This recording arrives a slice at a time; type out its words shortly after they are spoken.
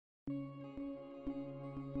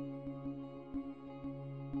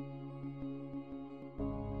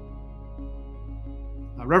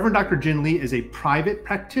Reverend Dr. Jin Lee is a private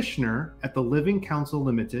practitioner at the Living Counsel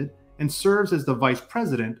Ltd. And serves as the Vice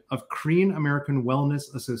President of Korean American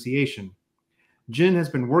Wellness Association. Jin has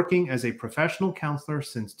been working as a professional counselor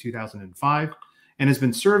since 2005 and has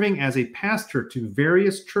been serving as a pastor to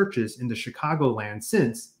various churches in the Chicagoland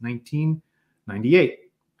since 1998.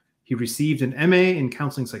 He received an MA in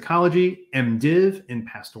Counseling Psychology, MDiv in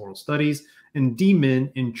Pastoral Studies, and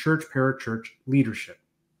DMin in Church Parachurch Leadership.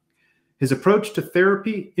 His approach to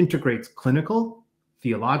therapy integrates clinical,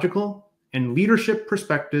 theological, and leadership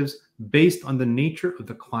perspectives based on the nature of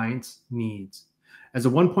the client's needs. As a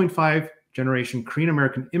 1.5 generation Korean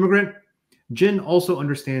American immigrant, Jin also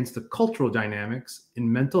understands the cultural dynamics in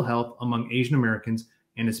mental health among Asian Americans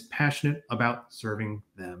and is passionate about serving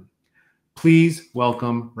them. Please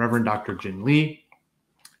welcome Reverend Dr. Jin Lee.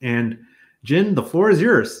 And Jin, the floor is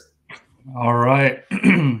yours. All right.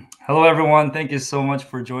 Hello, everyone. Thank you so much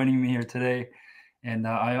for joining me here today. And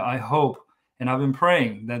I hope, and I've been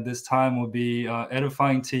praying that this time will be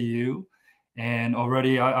edifying to you. And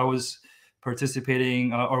already I was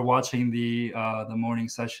participating or watching the morning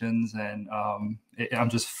sessions, and I'm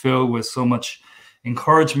just filled with so much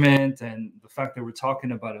encouragement. And the fact that we're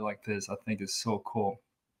talking about it like this, I think is so cool.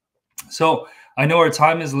 So I know our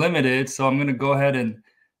time is limited, so I'm going to go ahead and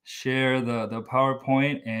share the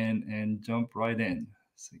PowerPoint and jump right in.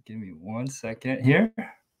 So give me 1 second here.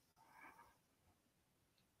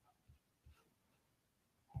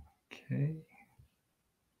 Okay.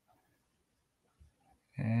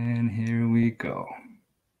 And here we go.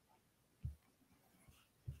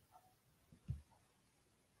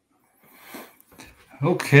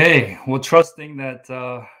 Okay. Well, trusting that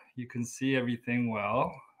you can see everything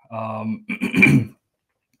well, I'll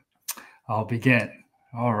begin.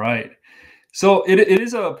 All right. So it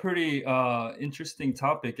is a pretty interesting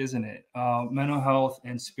topic, isn't it? Mental health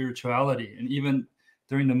and spirituality. And even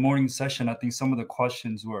during the morning session, I think some of the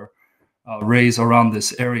questions were raised around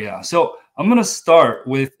this area. So I'm going to start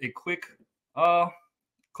with a quick,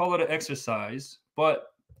 call it an exercise,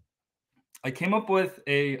 but I came up with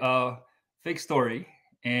a fake story,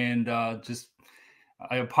 and I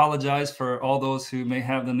apologize for all those who may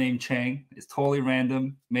have the name Chang. It's totally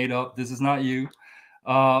random, made up. This is not you.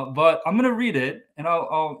 But I'm going to read it, and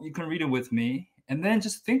you can read it with me, and then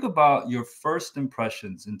just think about your first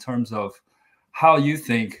impressions in terms of how you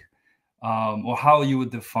think or how you would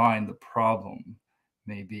define the problem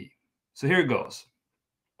maybe. So here it goes.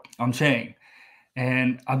 I'm Chang,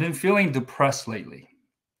 and I've been feeling depressed lately.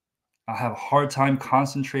 I have a hard time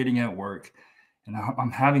concentrating at work, and I'm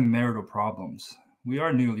having marital problems. We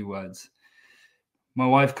are newlyweds. My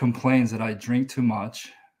wife complains that I drink too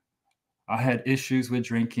much. I had issues with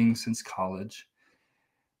drinking since college.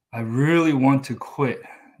 I really want to quit,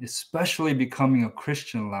 especially becoming a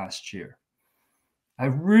Christian last year. I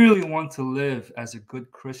really want to live as a good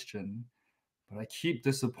Christian, but I keep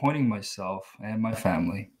disappointing myself and my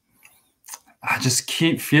family. I just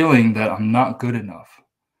keep feeling that I'm not good enough.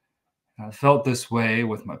 I felt this way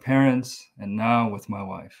with my parents and now with my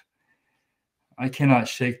wife. I cannot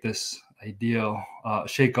shake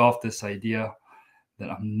off this idea that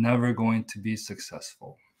I'm never going to be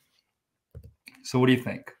successful. So what do you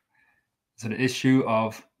think? Is it an issue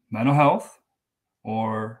of mental health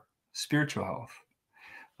or spiritual health?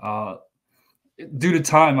 Due to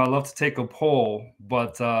time, I love to take a poll,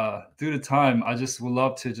 but due to time, I just would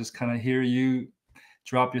love to just kind of hear you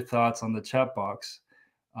drop your thoughts on the chat box.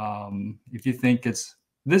 If you think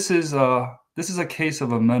this is a case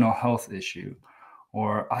of a mental health issue,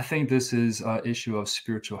 or I think this is an issue of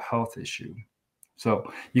spiritual health issue.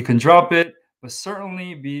 So you can drop it, but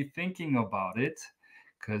certainly be thinking about it,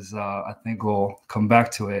 because I think we'll come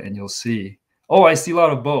back to it and you'll see. Oh, I see a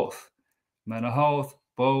lot of both. Mental health,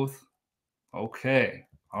 both. Okay.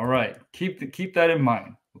 All right. Keep that in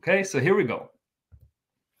mind. Okay. So here we go.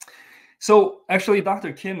 So actually,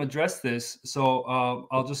 Dr. Kim addressed this. So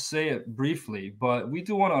I'll just say it briefly, but we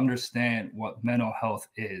do want to understand what mental health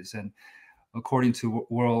is. And according to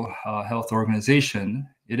World Health Organization,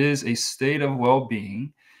 it is a state of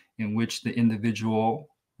well-being in which the individual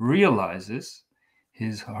realizes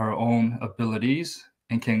her own abilities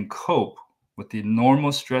and can cope with the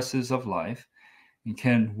normal stresses of life and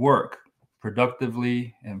can work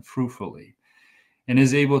productively and fruitfully and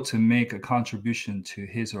is able to make a contribution to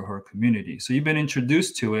his or her community. So you've been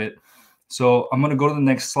introduced to it. So I'm going to go to the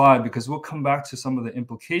next slide because we'll come back to some of the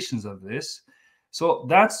implications of this. So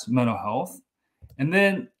that's mental health. And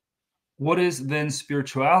then what is then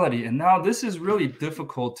spirituality? And now this is really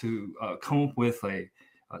difficult to come up with a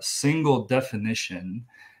single definition.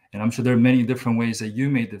 And I'm sure there are many different ways that you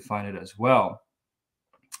may define it as well.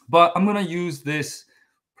 But I'm going to use this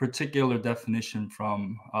particular definition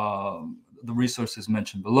from the resources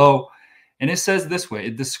mentioned below. And it says this way: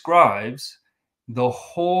 it describes the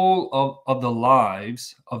whole of the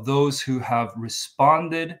lives of those who have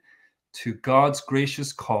responded to God's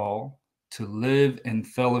gracious call to live in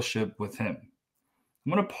fellowship with him.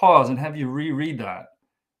 I'm going to pause and have you reread that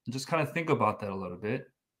and just kind of think about that a little bit.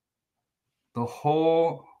 The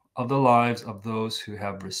whole of the lives of those who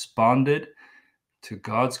have responded to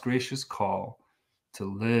God's gracious call to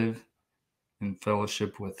live in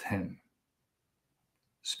fellowship with him.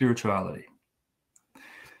 Spirituality.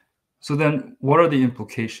 So then what are the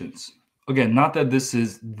implications? Again, not that this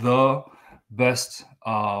is the best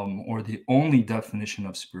or the only definition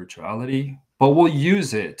of spirituality, but we'll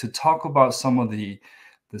use it to talk about some of the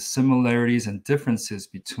similarities and differences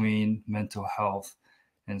between mental health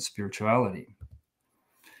and spirituality.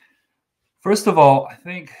 First of all, I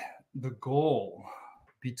think the goal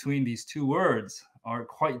between these two words are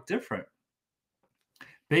quite different.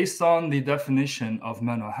 Based on the definition of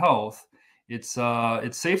mental health, it's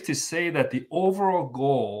safe to say that the overall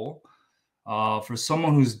goal for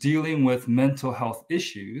someone who's dealing with mental health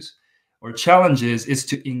issues or challenges is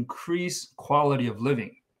to increase quality of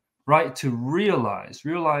living, right? To realize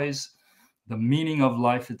the meaning of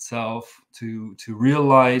life itself, to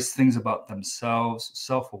realize things about themselves,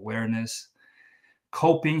 self-awareness.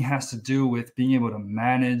 Coping has to do with being able to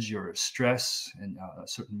manage your stress and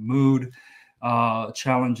certain mood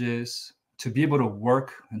challenges, to be able to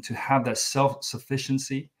work and to have that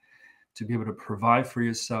self-sufficiency, to be able to provide for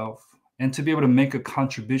yourself, and to be able to make a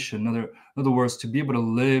contribution. In other words, to be able to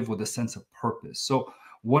live with a sense of purpose. So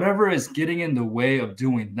whatever is getting in the way of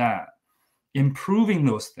doing that, improving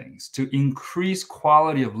those things to increase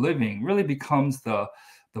quality of living really becomes the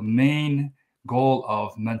main goal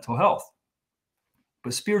of mental health.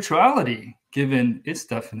 But spirituality, given its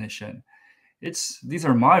definition, these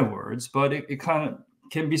are my words, but it kind of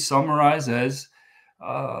can be summarized as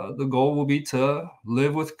the goal will be to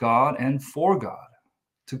live with God and for God,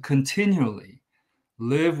 to continually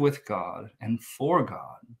live with God and for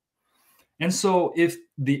God. And so if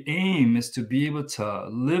the aim is to be able to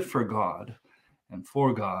live for God and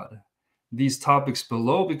for God, these topics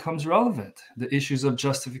below becomes relevant. The issues of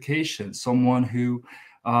justification, someone who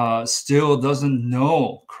still doesn't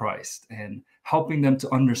know Christ, and helping them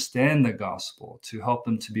to understand the gospel, to help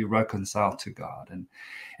them to be reconciled to God.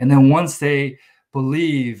 And then once they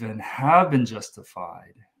believe and have been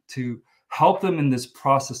justified, to help them in this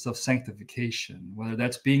process of sanctification, whether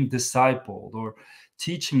that's being discipled or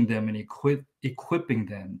teaching them and equipping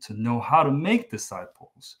them to know how to make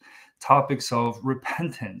disciples. Topics of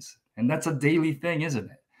repentance, and that's a daily thing,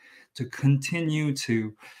 isn't it? To continue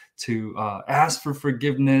to ask for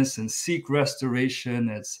forgiveness and seek restoration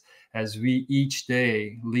as we each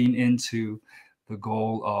day lean into the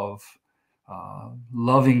goal of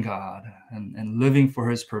loving God and living for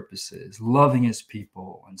his purposes, loving his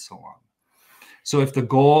people, and so on. So if the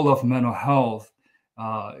goal of mental health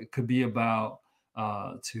it could be about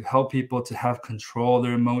to help people to have control of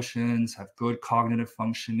their emotions, have good cognitive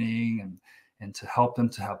functioning, and to help them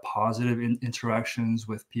to have positive interactions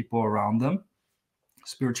with people around them.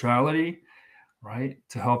 Spirituality, right?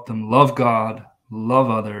 To help them love God, love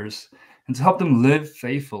others, and to help them live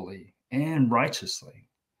faithfully and righteously.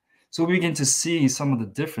 So we begin to see some of the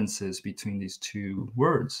differences between these two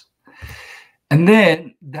words. And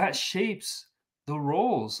then that shapes the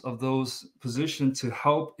roles of those positioned to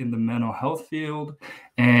help in the mental health field.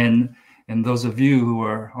 And those of you who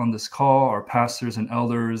are on this call are pastors and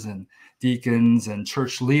elders and deacons and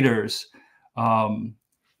church leaders.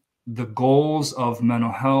 The goals of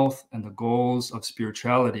mental health and the goals of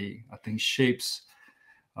spirituality, I think, shapes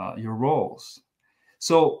your roles.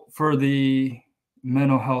 So for the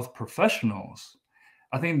mental health professionals,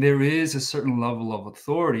 I think there is a certain level of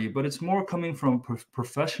authority, but it's more coming from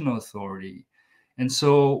professional authority. And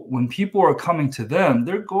so when people are coming to them,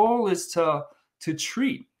 their goal is to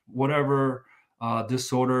treat whatever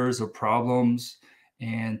disorders or problems,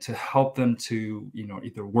 and to help them to,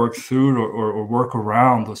 either work through or work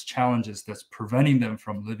around those challenges that's preventing them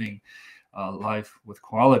from living life with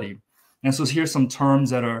quality. And so here's some terms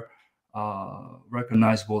that are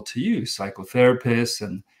recognizable to you: psychotherapists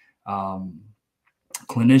and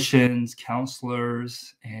clinicians,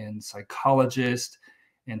 counselors, and psychologists.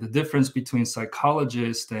 And the difference between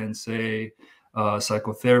psychologists and, say,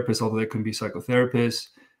 psychotherapists, although they can be psychotherapists,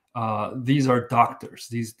 these are doctors.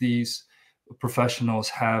 These professionals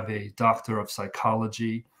have a doctor of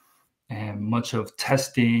psychology, and much of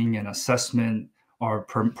testing and assessment are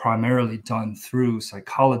primarily done through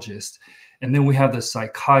psychologists. And then we have the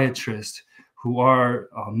psychiatrist, who are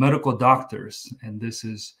medical doctors, and this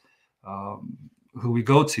is who we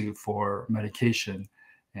go to for medication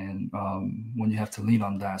and when you have to lean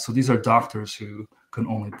on that. So these are doctors who can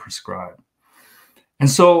only prescribe. And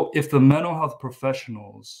so if the mental health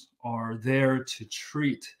professionals are there to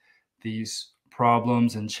treat these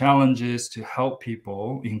problems and challenges to help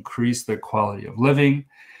people increase their quality of living,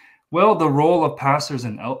 well, the role of pastors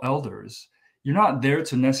and elders, you're not there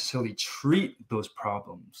to necessarily treat those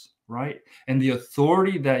problems, right? And the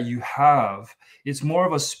authority that you have is more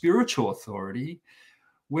of a spiritual authority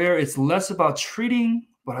where it's less about treating,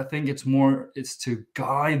 but I think it's to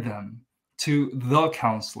guide them to the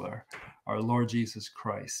counselor, our Lord Jesus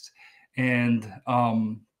Christ, and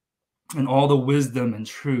all the wisdom and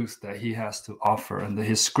truth that he has to offer and that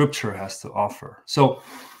his scripture has to offer. So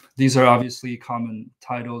these are obviously common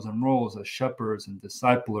titles and roles as shepherds and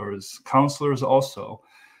disciplers, counselors also,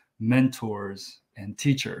 mentors, and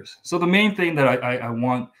teachers. So the main thing that I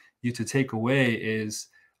want you to take away is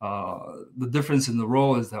the difference in the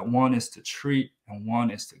role is that one is to treat and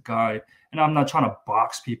one is to guide. And I'm not trying to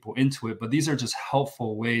box people into it, but these are just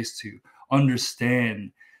helpful ways to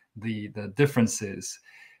understand the differences.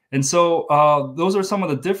 And so those are some of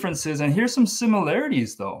the differences. And here's some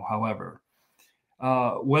similarities, though, however.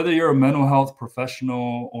 Whether you're a mental health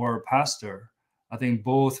professional or a pastor, I think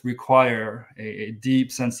both require a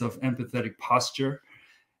deep sense of empathetic posture.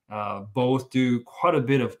 Both do quite a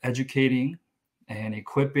bit of educating and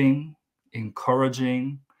equipping,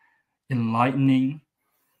 encouraging, enlightening.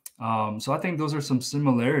 So I think those are some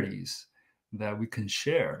similarities that we can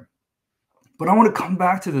share. But I want to come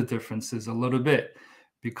back to the differences a little bit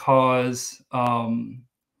because one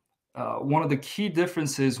of the key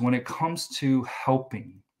differences when it comes to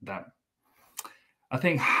helping them, I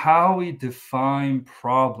think how we define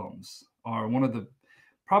problems are one of the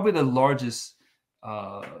probably the largest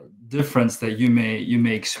difference that you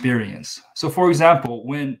may experience. So, for example,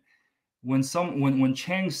 when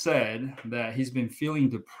Chang said that he's been feeling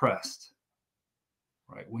depressed,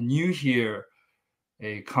 right? When you hear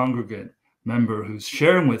a congregant member who's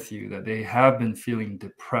sharing with you that they have been feeling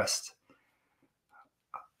depressed,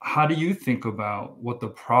 how do you think about what the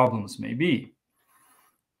problems may be?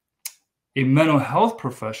 A mental health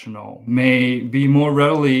professional may be more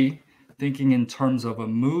readily thinking in terms of a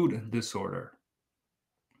mood disorder.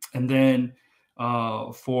 And then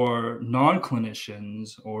for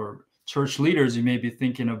non-clinicians or church leaders, you may be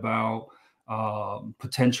thinking about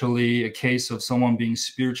potentially a case of someone being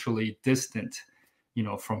spiritually distant,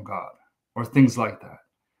 from God or things like that.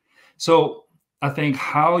 So I think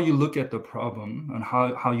how you look at the problem and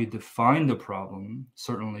how you define the problem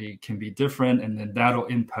certainly can be different, and then that'll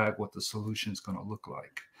impact what the solution is going to look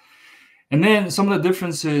like. And then some of the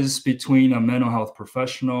differences between a mental health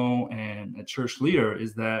professional and a church leader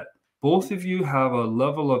is that both of you have a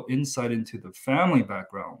level of insight into the family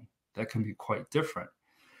background that can be quite different.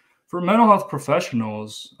 For mental health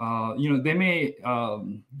professionals, they may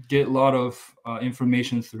get a lot of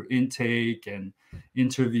information through intake and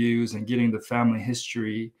interviews and getting the family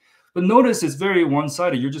history. But notice it's very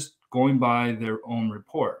one-sided. You're just going by their own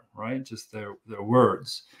report, right? Just their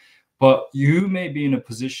words. But you may be in a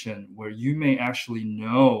position where you may actually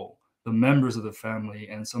know the members of the family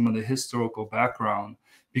and some of the historical background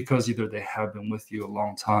because either they have been with you a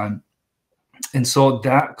long time. And so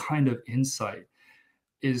that kind of insight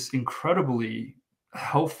is incredibly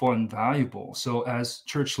helpful and valuable. So as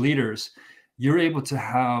church leaders, you're able to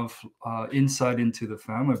have insight into the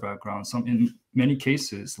family background. In many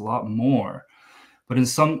cases, a lot more. But in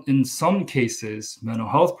some cases, mental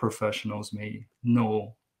health professionals may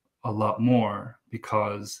know a lot more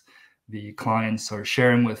because the clients are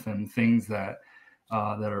sharing with them things that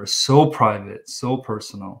are so private, so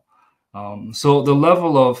personal. So the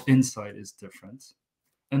level of insight is different.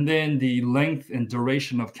 And then the length and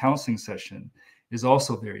duration of counseling session is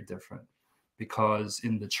also very different because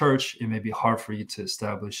in the church, it may be hard for you to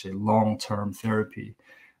establish a long-term therapy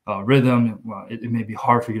rhythm. It may be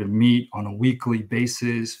hard for you to meet on a weekly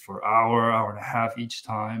basis for hour and a half each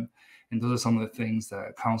time. And those are some of the things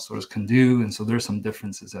that counselors can do. And so there's some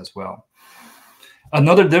differences as well.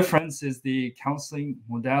 Another difference is the counseling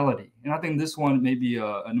modality. And I think this one may be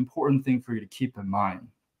an important thing for you to keep in mind.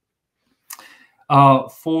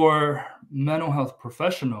 For mental health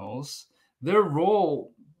professionals, their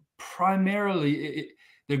role primarily,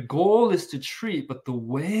 their goal is to treat, but the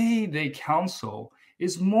way they counsel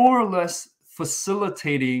is more or less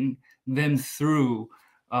facilitating them through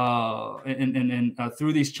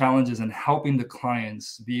through these challenges and helping the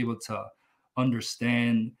clients be able to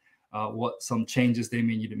understand what some changes they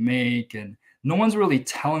may need to make. And no one's really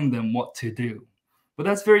telling them what to do, But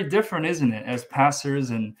that's very different, isn't it? As pastors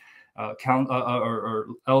and or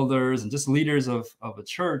elders and just leaders of a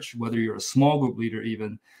church, whether you're a small group leader,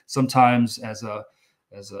 even sometimes as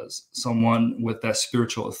someone with that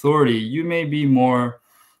spiritual authority, you may be more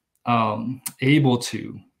able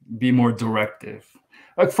to be more directive.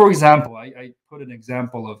 Like, for example, I put an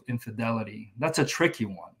example of infidelity. That's a tricky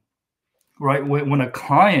one, right? When a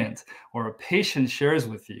client or a patient shares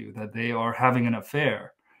with you that they are having an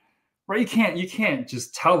affair, right? You can't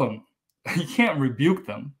just tell them, you can't rebuke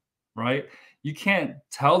them, right? You can't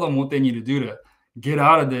tell them what they need to do to get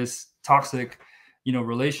out of this toxic,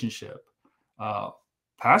 relationship.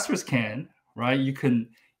 Pastors can, right? You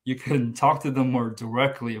can talk to them more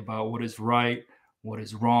directly about what is right, what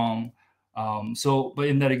is wrong. But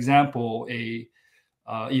in that example,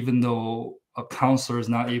 even though a counselor is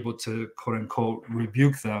not able to quote unquote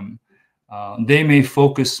rebuke them, they may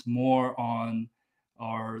focus more on,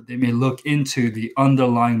 or they may look into the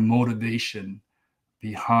underlying motivation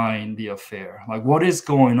behind the affair. Like, what is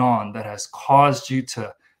going on that has caused you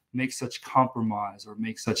to make such compromise or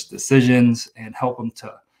make such decisions, and help them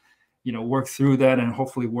to, work through that and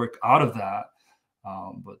hopefully work out of that.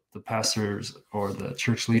 But the pastors or the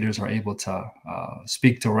church leaders are able to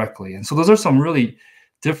speak directly. And so those are some really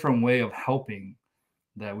different way of helping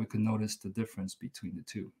that we can notice the difference between the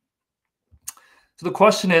two. So the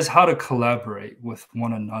question is how to collaborate with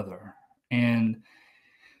one another. And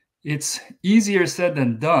it's easier said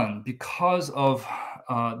than done because of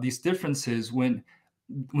these differences. When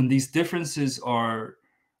these differences are,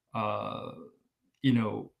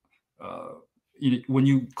 when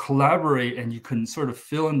you collaborate and you can sort of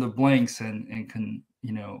fill in the blanks and can,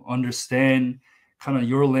 understand kind of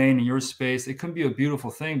your lane and your space, it can be a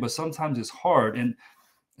beautiful thing, but sometimes it's hard. And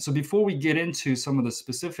so before we get into some of the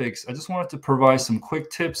specifics, I just wanted to provide some quick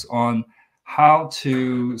tips on how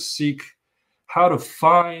to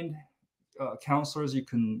find counselors you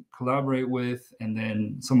can collaborate with, and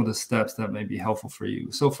then some of the steps that may be helpful for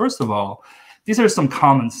you. So first of all, these are some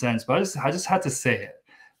common sense, but I just had to say it.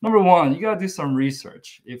 Number one, you got to do some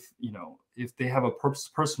research. If they have a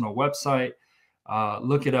personal website,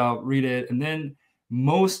 look it up, read it. And then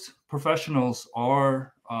most professionals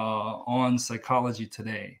are on Psychology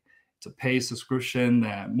Today. It's a paid subscription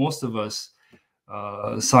that most of us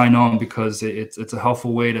sign on because it's a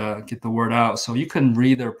helpful way to get the word out. So you can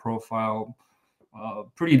read their profile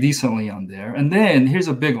pretty decently on there. And then here's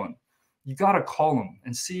a big one. You got to call them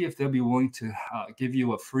and see if they'll be willing to give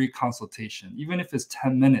you a free consultation, even if it's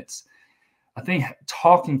 10 minutes. I think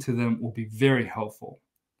talking to them will be very helpful.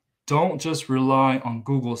 Don't just rely on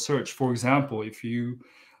Google search. For example, if you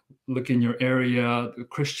look in your area, the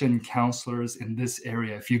Christian counselors in this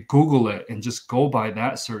area, if you Google it and just go by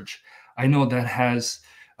that search, I know that has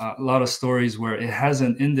a lot of stories where it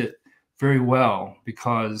hasn't ended very well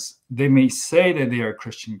because they may say that they are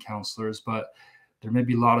Christian counselors, but there may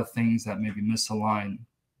be a lot of things that may be misaligned.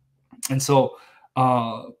 And so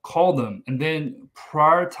call them and then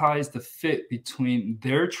prioritize the fit between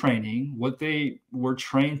their training, what they were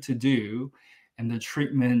trained to do, and the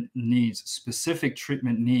treatment needs, specific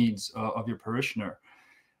treatment needs of your parishioner.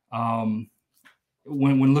 When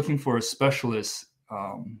looking for a specialist,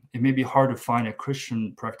 it may be hard to find a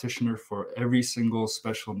Christian practitioner for every single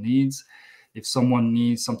special needs. If someone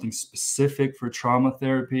needs something specific for trauma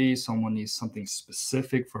therapy, someone needs something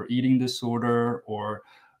specific for eating disorder or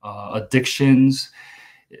addictions,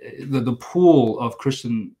 the pool of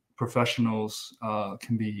Christian professionals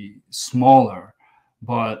can be smaller.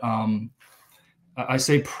 But I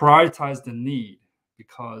say prioritize the need,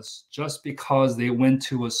 because just because they went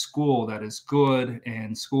to a school that is good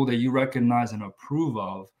and school that you recognize and approve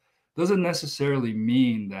of doesn't necessarily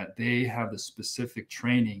mean that they have the specific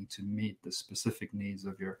training to meet the specific needs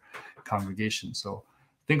of your congregation. So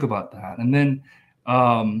think about that. And then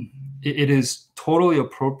it is totally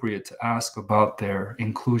appropriate to ask about their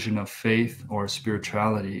inclusion of faith or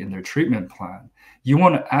spirituality in their treatment plan. You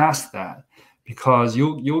want to ask that because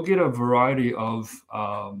you'll get a variety of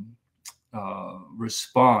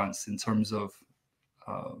response in terms of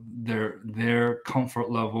their comfort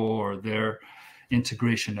level or their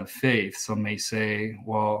integration of faith. Some may say,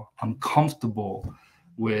 well, I'm comfortable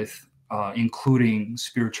with including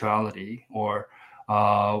spirituality, or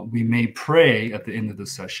we may pray at the end of the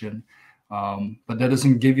session, but that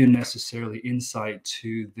doesn't give you necessarily insight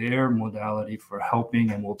to their modality for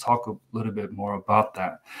helping, and we'll talk a little bit more about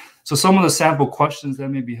that. So some of the sample questions that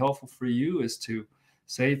may be helpful for you is to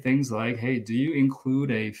say things like, hey, do you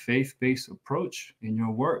include a faith-based approach in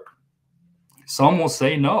your work? Some will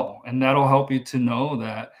say no, and that'll help you to know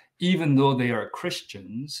that even though they are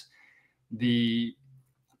Christians, the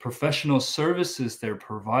professional services they're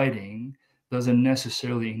providing doesn't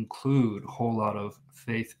necessarily include a whole lot of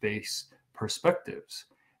faith-based perspectives.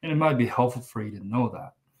 And it might be helpful for you to know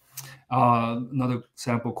that. Another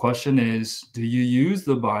sample question is, do you use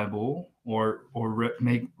the Bible or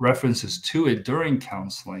make references to it during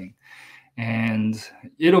counseling? And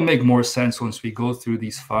it'll make more sense once we go through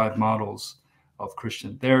these 5 models of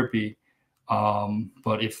Christian therapy.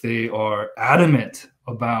 But if they are adamant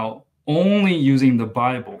about only using the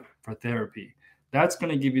Bible for therapy, that's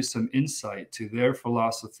going to give you some insight to their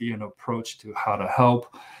philosophy and approach to how to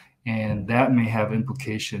help. And that may have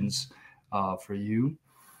implications for you.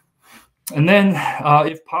 And then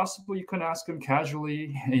if possible, you can ask them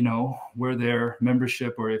casually, where their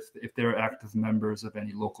membership, or if they're active members of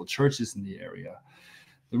any local churches in the area.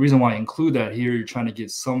 The reason why I include that here, you're trying to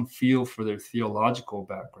get some feel for their theological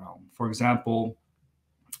background. For example,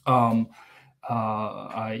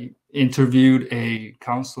 I interviewed a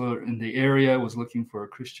counselor in the area, was looking for a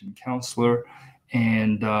Christian counselor.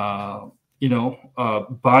 And, by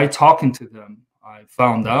talking to them, I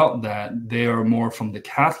found out that they are more from the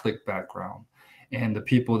Catholic background. And the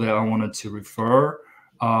people that I wanted to refer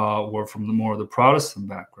were from more of the Protestant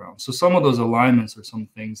background. So some of those alignments are some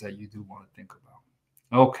things that you do want to think about.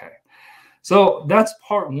 Okay. So that's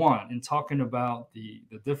part 1 in talking about the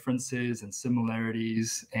differences and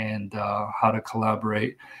similarities and how to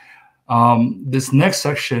collaborate. This next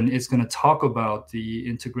section is going to talk about the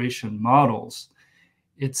integration models.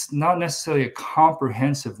 It's not necessarily a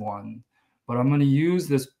comprehensive one, but I'm going to use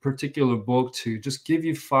this particular book to just give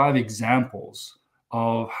you 5 examples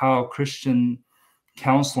of how Christian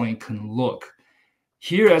counseling can look.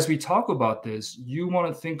 Here, as we talk about this, you want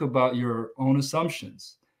to think about your own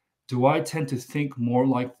assumptions. Do I tend to think more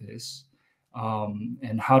like this?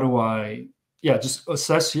 And how do I, just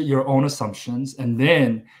assess your own assumptions. And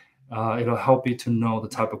then it'll help you to know the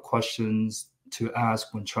type of questions to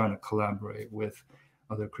ask when trying to collaborate with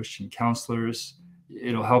other Christian counselors.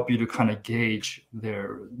 It'll help you to kind of gauge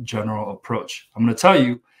their general approach. I'm going to tell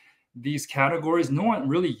you, these categories, no one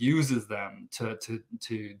really uses them to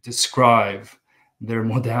describe their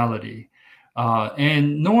modality.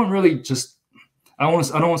 And no one really just, I don't want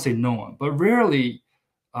to say no one, but rarely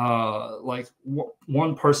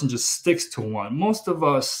one person just sticks to one. Most of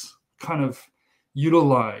us kind of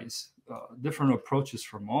utilize different approaches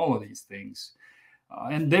from all of these things.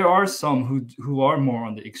 And there are some who are more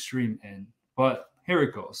on the extreme end, but here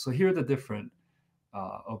it goes. So here are the different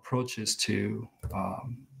approaches to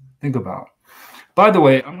think about. By the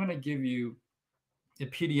way, I'm going to give you a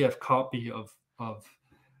PDF copy of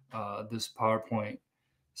this PowerPoint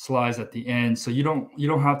slides at the end, so you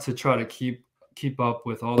don't have to try to keep up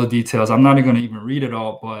with all the details. I'm not going to even read it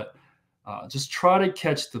all, but just try to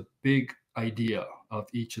catch the big idea of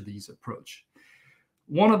each of these approach.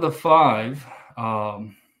 One of the 5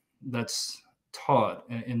 that's taught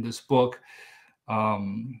in this book,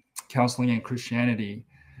 Counseling and Christianity,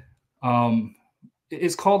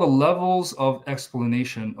 is called the Levels of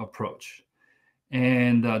Explanation approach.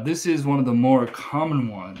 And this is one of the more common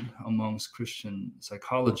one amongst Christian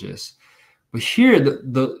psychologists. But here,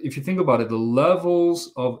 if you think about it, the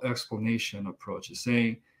levels of explanation approach is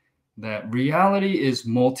saying that reality is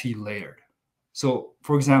multi-layered. So,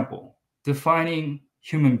 for example, defining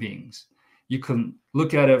human beings, you can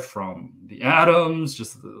look at it from the atoms,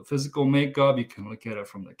 just the physical makeup. You can look at it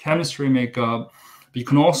from the chemistry makeup. But you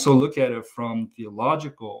can also look at it from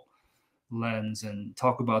theological lens and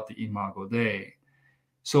talk about the imago Dei.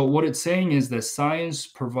 So what it's saying is that science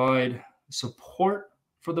provide support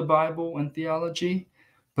for the Bible and theology,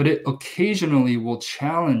 but it occasionally will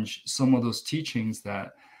challenge some of those teachings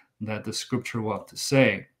that the scripture will have to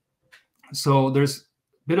say. So there's a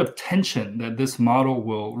bit of tension that this model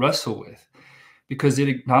will wrestle with, because it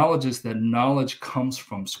acknowledges that knowledge comes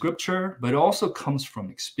from scripture, but it also comes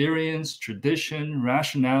from experience, tradition,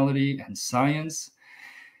 rationality, and science.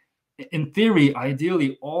 In theory,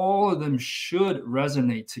 ideally, all of them should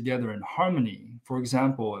resonate together in harmony. For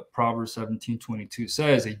example, Proverbs 17:22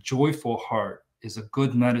 says, "A joyful heart is a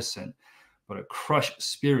good medicine, but a crushed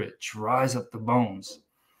spirit dries up the bones."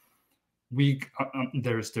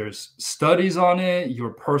 There's studies on it.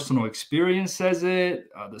 Your personal experience says it.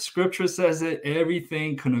 The scripture says it.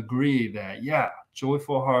 Everything can agree that,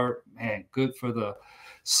 joyful heart, man, good for the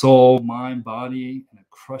soul, mind, body, and a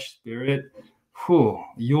crushed spirit.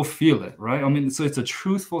 You'll feel it, right? I mean, so it's a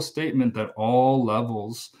truthful statement that all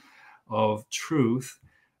levels of truth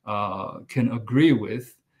can agree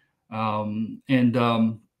with. But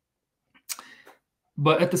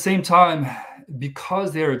at the same time,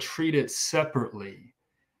 because they are treated separately,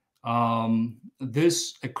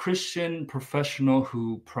 A Christian professional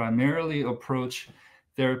who primarily approach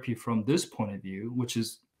therapy from this point of view, which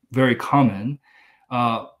is very common,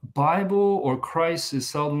 Bible or Christ is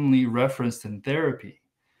seldomly referenced in therapy.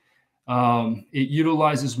 It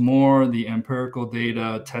utilizes more the empirical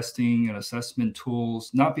data, testing and assessment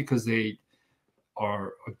tools, not because they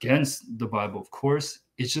are against the Bible, of course.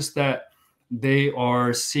 It's just that they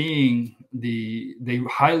are seeing they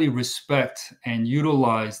highly respect and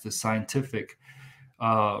utilize the scientific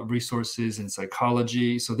resources in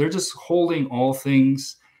psychology. So they're just holding all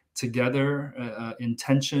things together in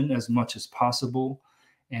tension as much as possible.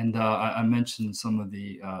 And I mentioned some of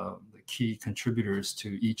the key contributors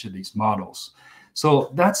to each of these models.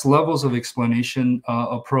 So that's levels of explanation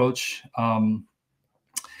approach.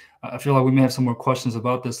 I feel like we may have some more questions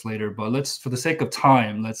about this later, but let's, for the sake of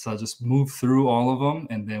time, let's just move through all of them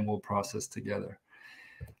and then we'll process together.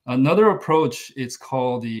 Another approach, it's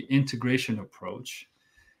called the integration approach.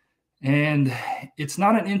 And it's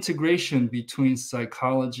not an integration between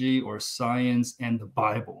psychology or science and the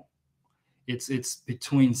Bible. It's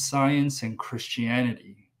between science and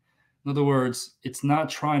Christianity. In other words, it's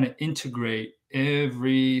not trying to integrate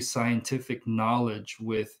every scientific knowledge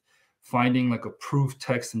with finding like a proof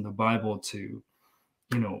text in the Bible to,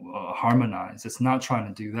 harmonize. It's not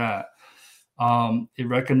trying to do that. It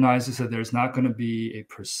recognizes that there's not going to be a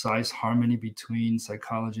precise harmony between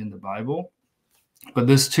psychology and the Bible, but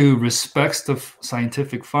this too respects the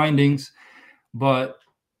scientific findings, but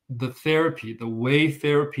the way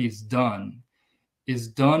therapy is done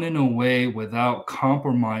in a way without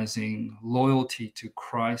compromising loyalty to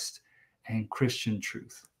Christ and Christian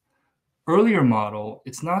truth. Earlier model,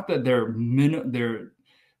 it's not that they're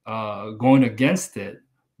going against it,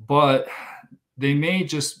 but they may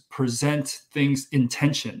just present things in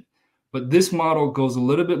tension. But this model goes a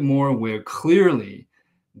little bit more where clearly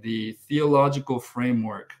the theological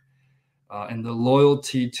framework and the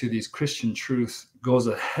loyalty to these Christian truths goes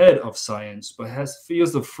ahead of science, but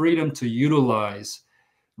feels the freedom to utilize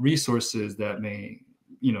resources that may,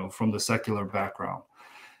 from the secular background.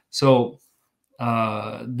 So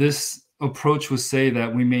this approach would say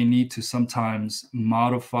that we may need to sometimes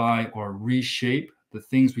modify or reshape the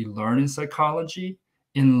things we learn in psychology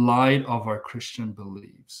in light of our Christian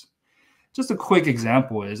beliefs. Just a quick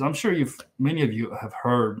example is, I'm sure many of you have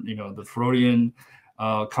heard, the Freudian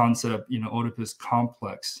concept, Oedipus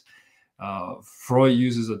complex. Freud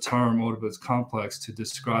uses a term, Oedipus complex, to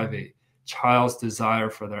describe a child's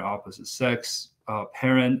desire for their opposite sex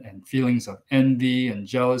parent and feelings of envy and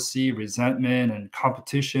jealousy, resentment, and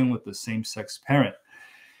competition with the same-sex parent.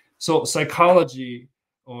 So psychology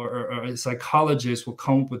or psychologists will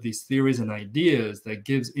come up with these theories and ideas that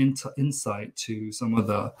gives insight to some of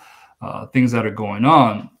the things that are going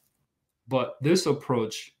on. But this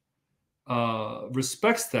approach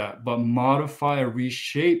respects that, but modify or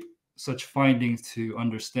reshape such findings to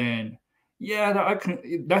understand,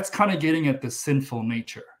 that's kind of getting at the sinful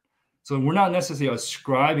nature. So we're not necessarily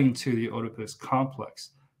ascribing to the Oedipus complex,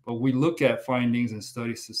 but we look at findings and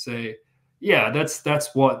studies to say,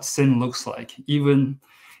 that's what sin looks like. Even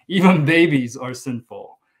babies are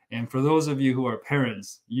sinful. And for those of you who are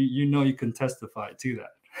parents, you can testify to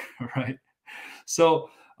that, right? So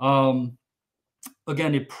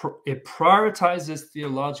again, it prioritizes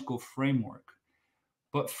theological framework,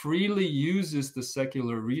 but freely uses the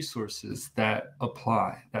secular resources that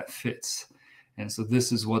apply, that fits. And so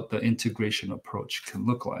this is what the integration approach can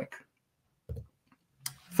look like.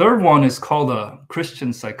 Third one is called a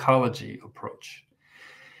Christian psychology approach.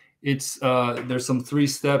 There's some 3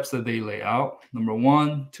 steps that they lay out. Number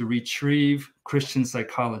 1, to retrieve Christian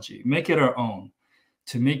psychology, make it our own,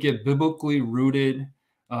 to make it biblically rooted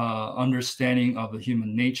understanding of the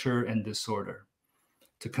human nature and disorder,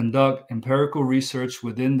 to conduct empirical research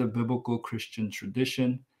within the biblical Christian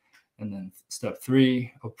tradition. And then step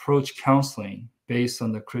 3, approach counseling based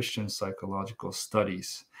on the Christian psychological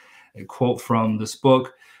studies. A quote from this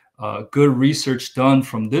book, good research done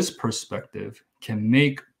from this perspective can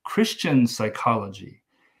make Christian psychology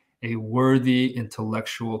a worthy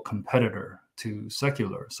intellectual competitor to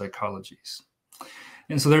secular psychologies.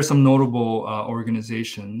 And so there's some notable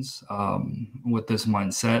organizations with this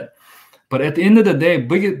mindset. But at the end of the day,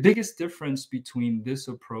 biggest difference between this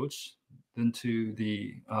approach than to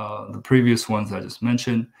the previous ones I just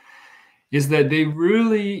mentioned is that they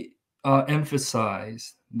really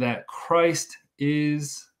emphasize that Christ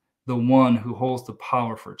is the one who holds the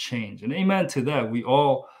power for change. And amen to that. We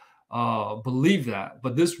all believe that.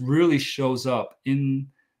 But this really shows up in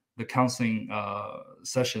the counseling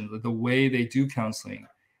session, the way they do counseling.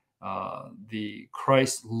 the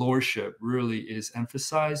Christ lordship really is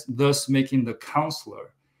emphasized, thus making the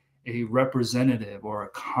counselor a representative or a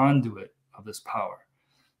conduit of this power.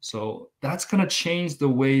 So that's going to change the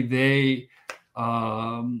way they,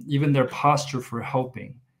 even their posture for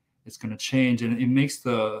helping, it's going to change, and it makes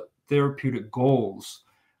the therapeutic goals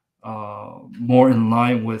more in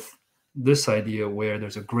line with this idea where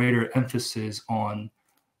there's a greater emphasis on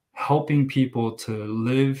helping people to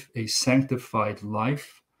live a sanctified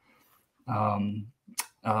life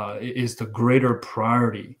is the greater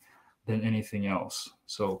priority than anything else.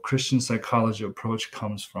 So Christian psychology approach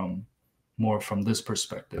comes from more from this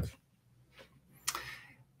perspective.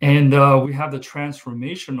 And we have the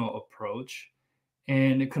transformational approach,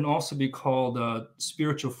 and it can also be called a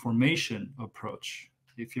spiritual formation approach.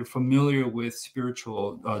 If you're familiar with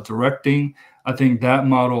spiritual directing, I think that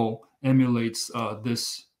model emulates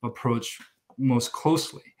this approach most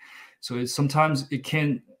closely. So sometimes it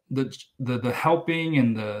can, the helping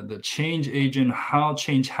and the change agent, how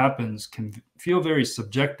change happens, can feel very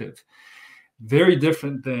subjective, very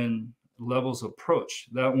different than Levels approach.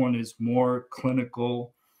 That one is more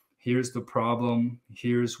clinical. Here's the problem.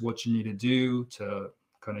 Here's what you need to do to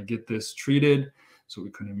kind of get this treated so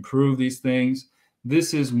we can improve these things.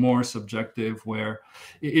 This is more subjective, where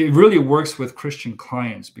it really works with Christian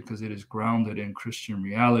clients because it is grounded in Christian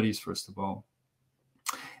realities, first of all.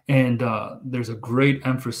 And there's a great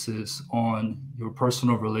emphasis on your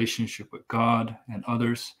personal relationship with God and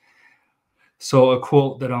others. So a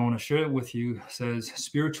quote that I want to share with you says,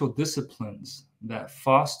 "Spiritual disciplines that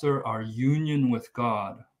foster our union with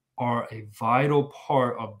God are a vital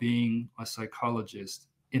part of being a psychologist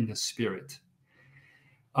in the spirit."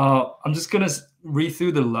 I'm just going to read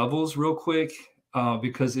through the levels real quick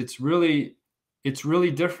because it's really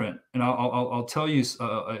different. And I'll tell you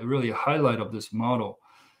really a highlight of this model.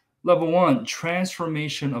 Level 1,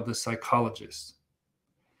 transformation of the psychologist.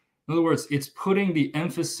 In other words, it's putting the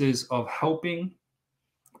emphasis of helping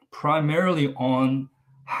primarily on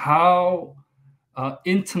how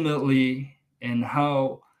intimately and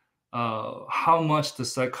how much the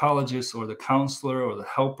psychologist or the counselor or the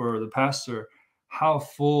helper or the pastor, how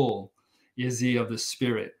full is he of the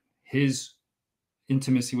Spirit? His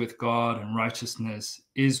intimacy with God and righteousness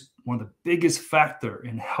is one of the biggest factor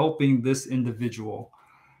in helping this individual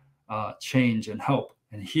change and help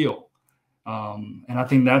and heal. And I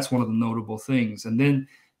think that's one of the notable things. And then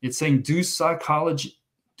it's saying do psychology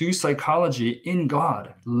in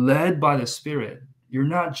God, led by the Spirit. You're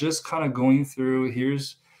not just kind of going through, here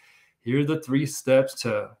are the 3 steps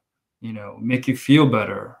to, make you feel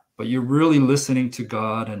better, but you're really listening to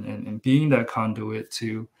God and being that conduit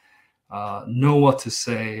to know what to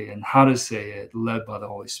say and how to say it, led by the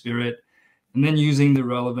Holy Spirit. And then using the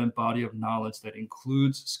relevant body of knowledge that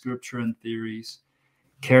includes scripture and theories,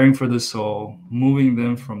 caring for the soul, moving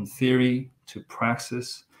them from theory to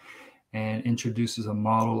praxis, and introduces a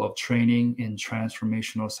model of training in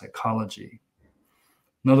transformational psychology.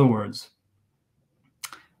 In other words,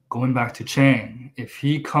 going back to Chang, if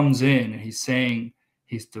he comes in and he's saying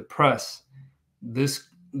he's depressed, this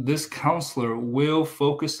counselor will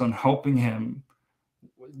focus on helping him,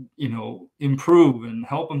 improve and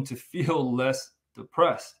help him to feel less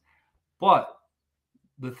depressed. But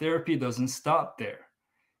the therapy doesn't stop there,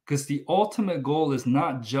 because the ultimate goal is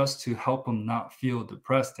not just to help him not feel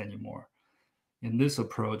depressed anymore. In this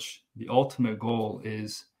approach, the ultimate goal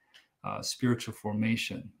is spiritual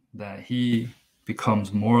formation, that he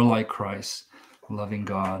becomes more like Christ, loving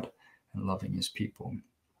God and loving his people.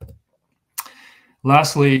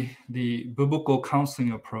 Lastly, the biblical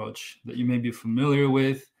counseling approach that you may be familiar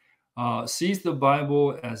with sees the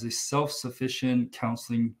Bible as a self-sufficient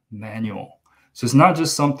counseling manual. So it's not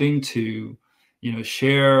just something to,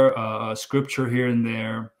 share a scripture here and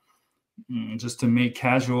there, just to make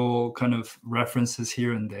casual kind of references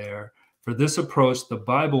here and there. For this approach, the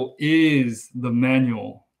Bible is the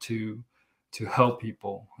manual to help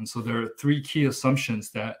people. And so there are 3 key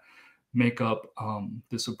assumptions that make up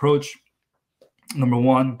this approach. Number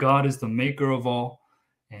 1, God is the maker of all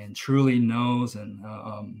and truly knows,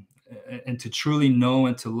 and to truly know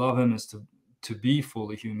and to love him is to be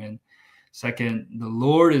fully human. Second, the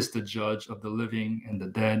Lord is the judge of the living and the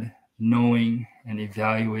dead, knowing and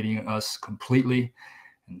evaluating us completely.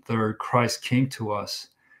 And third, Christ came to us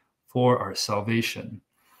for our salvation.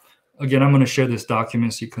 Again, I'm going to share this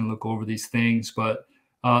document so you can look over these things, but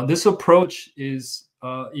this approach is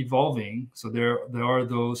evolving. So there are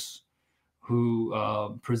those who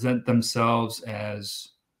present themselves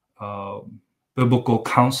as biblical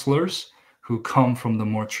counselors who come from the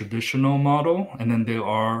more traditional model, and then there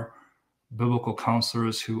are biblical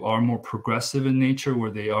counselors who are more progressive in nature,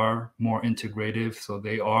 where they are more integrative. So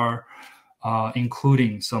they are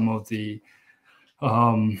including some of the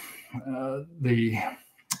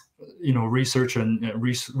research and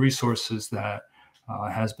resources that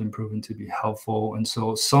has been proven to be helpful. And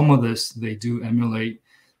so some of this, they do emulate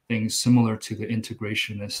things similar to the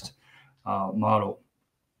integrationist model.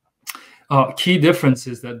 Key difference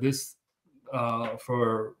is that this,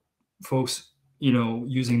 for folks,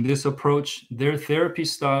 using this approach, their therapy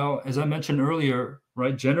style, as I mentioned earlier,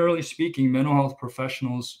 right? Generally speaking, mental health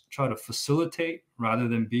professionals try to facilitate rather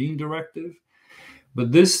than being directive.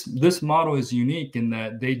 But this model is unique in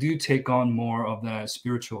that they do take on more of that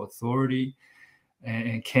spiritual authority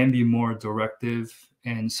and can be more directive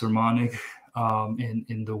and sermonic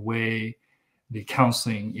in the way the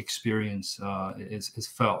counseling experience is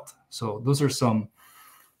felt. So those are some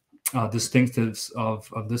distinctives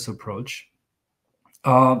of this approach.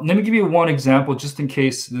 Let me give you one example, just in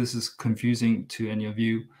case this is confusing to any of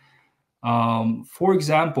you. For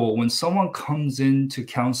example, when someone comes into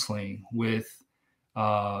counseling with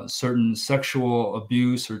certain sexual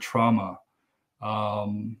abuse or trauma,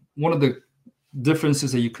 one of the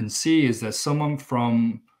differences that you can see is that someone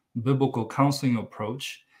from biblical counseling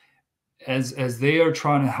approach, as they are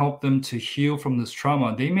trying to help them to heal from this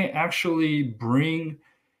trauma, they may actually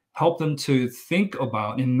help them to think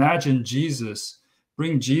about, imagine Jesus,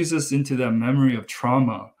 bring Jesus into that memory of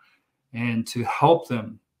trauma, and to help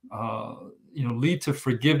them lead to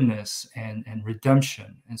forgiveness and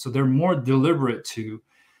redemption. And so they're more deliberate to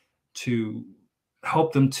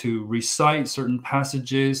help them to recite certain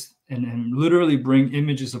passages and literally bring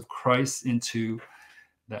images of Christ into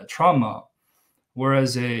that trauma.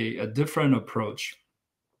 Whereas a different approach,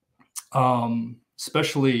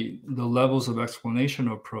 especially the levels of explanation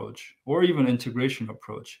approach or even integration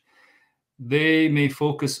approach, they may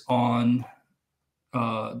focus on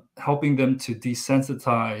helping them to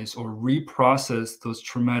desensitize or reprocess those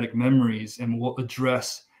traumatic memories, and will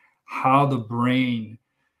address how the brain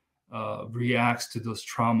reacts to those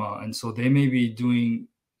trauma. And so they may be doing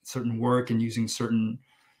certain work and using certain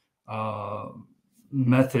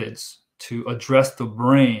methods to address the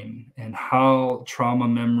brain and how trauma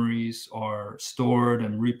memories are stored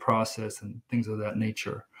and reprocessed and things of that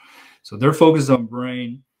nature. So they're focused on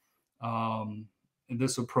brain. In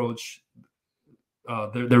this approach,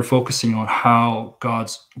 they're focusing on how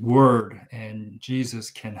God's word and Jesus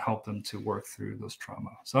can help them to work through those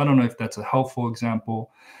trauma. So I don't know if that's a helpful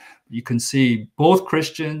example. You can see both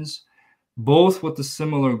Christians, both with the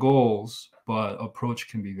similar goals, but approach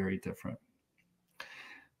can be very different.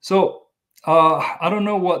 So I don't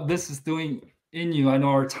know what this is doing in you. I know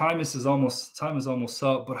our time is almost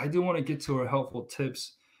up, but I do want to get to our helpful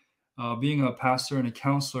tips. Being a pastor and a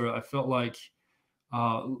counselor, I felt like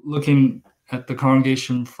looking at the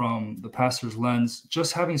congregation from the pastor's lens,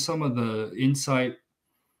 just having some of the insight,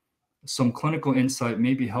 some clinical insight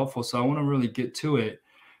may be helpful. So I want to really get to it.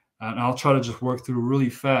 And I'll try to just work through really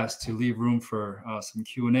fast to leave room for some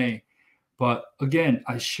Q&A. But again,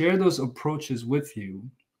 I share those approaches with you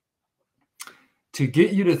to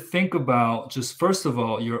get you to think about, just first of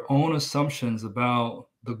all, your own assumptions about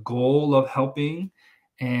the goal of helping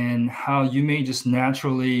and how you may just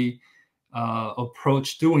naturally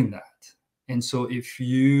approach doing that. And so if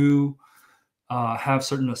you have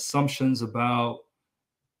certain assumptions about,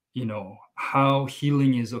 how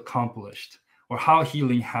healing is accomplished or how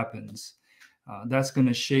healing happens, that's going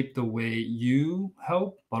to shape the way you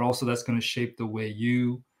help, but also that's going to shape the way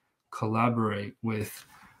you collaborate with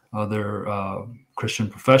other Christian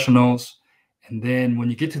professionals. And then when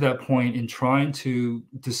you get to that point in trying to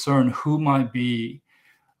discern who might be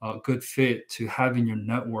a good fit to have in your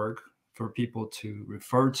network for people to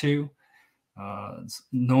refer to,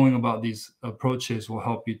 knowing about these approaches will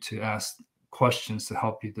help you to ask questions to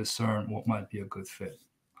help you discern what might be a good fit.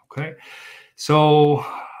 Okay, so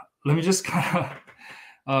let me just kind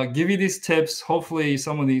of give you these tips. Hopefully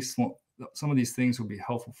some of these things will be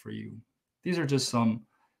helpful for you. These are just some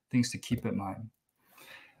things to keep in mind.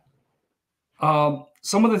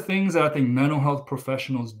 Some of the things that I think mental health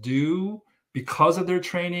professionals do because of their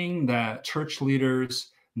training that church leaders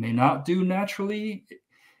may not do naturally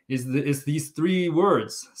is these three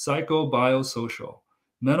words: psycho, biosocial.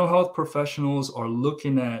 Mental health professionals are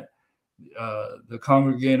looking at the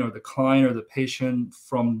congregant or the client or the patient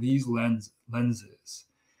from these lenses.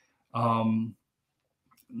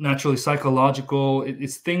 Naturally, psychological,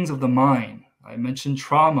 it's things of the mind. I mentioned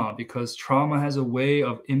trauma because trauma has a way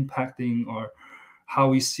of impacting or how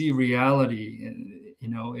we see reality. And,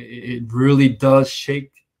 it really does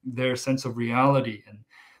shake their sense of reality. And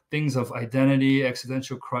things of identity,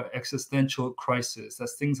 existential crisis.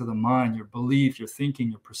 That's things of the mind, your belief, your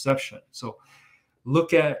thinking, your perception. So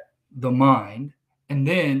look at the mind, and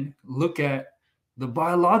then look at the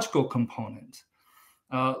biological component.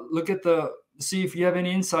 See if you have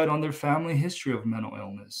any insight on their family history of mental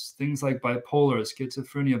illness. Things like bipolar,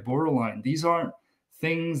 schizophrenia, borderline. These aren't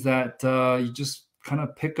things that you just kind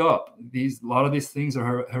of pick up. A lot of these things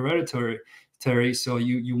are hereditary. So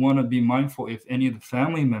you want to be mindful if any of the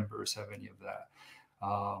family members have any of that.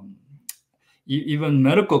 Even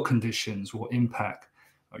medical conditions will impact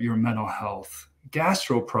your mental health.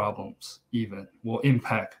 Gastro problems even will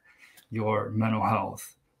impact your mental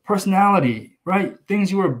health. Personality, right?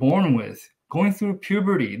 Things you were born with, going through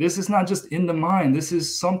puberty. This is not just in the mind. This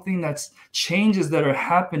is something that's changes that are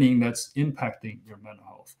happening that's impacting your mental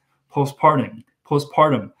health.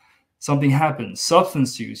 Postpartum, something happens.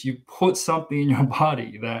 Substance use, you put something in your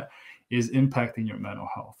body that is impacting your mental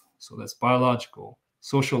health. So that's biological,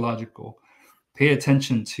 sociological. Pay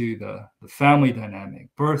attention to the family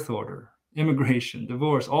dynamic, birth order, immigration,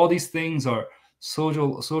 divorce. All these things are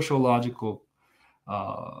sociological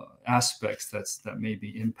aspects that may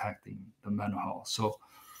be impacting the mental health. So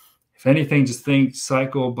if anything, just think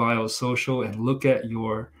psycho, biosocial, and look at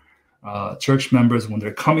your church members when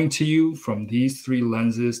they're coming to you from these three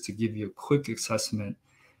lenses to give you a quick assessment,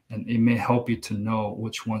 and it may help you to know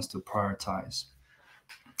which ones to prioritize.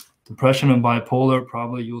 Depression and bipolar,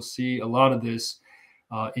 probably you'll see a lot of this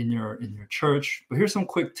in your church, but here's some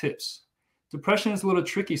quick tips. Depression is a little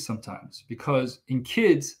tricky sometimes because in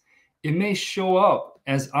kids, it may show up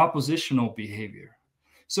as oppositional behavior.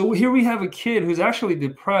 So here we have a kid who's actually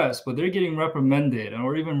depressed, but they're getting reprimanded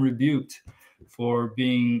or even rebuked for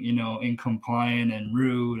being, incompliant and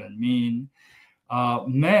rude and mean.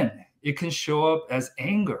 Men, it can show up as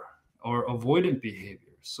anger or avoidant behavior.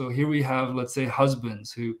 So here we have, let's say,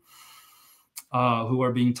 husbands who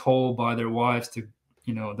are being told by their wives to,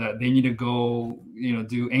 that they need to go,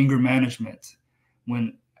 do anger management,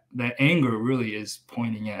 when that anger really is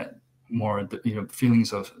pointing at more,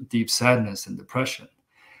 feelings of deep sadness and depression.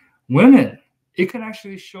 Women, it can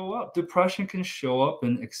actually show up. Depression can show up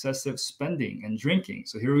in excessive spending and drinking.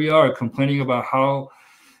 So here we are complaining about how,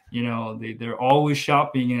 they're always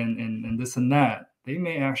shopping and this and that. They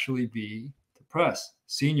may actually be depressed.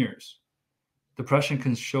 Seniors, depression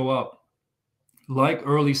can show up like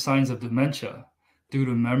early signs of dementia due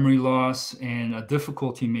to memory loss and a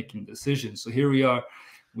difficulty making decisions. So here we are,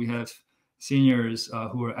 we have seniors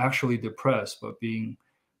who are actually depressed but being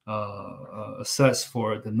assessed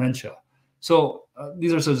for dementia. So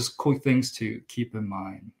these are just quick things to keep in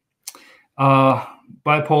mind.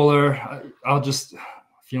 Bipolar, I'll just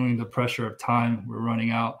feeling the pressure of time. We're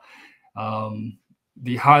running out.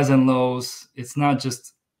 The highs and lows, it's not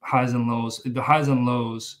just highs and lows. The highs and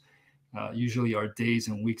lows usually are days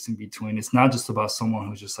and weeks in between. It's not just about someone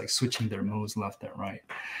who's just like switching their moods left and right.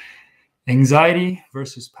 Anxiety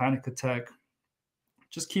versus panic attack.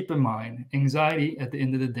 Just keep in mind, anxiety at the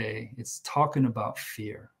end of the day, it's talking about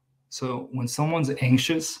fear. So when someone's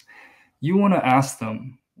anxious, you want to ask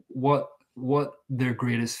them what their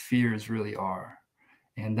greatest fears really are.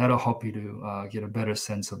 And that'll help you to get a better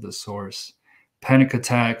sense of the source. Panic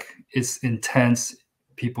attack, it's intense.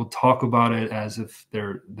 People talk about it as if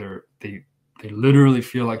they literally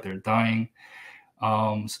feel like they're dying.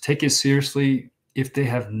 So take it seriously. If they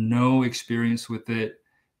have no experience with it,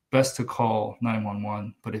 best to call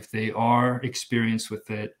 911. But if they are experienced with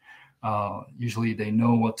it, usually they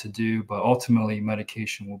know what to do, but ultimately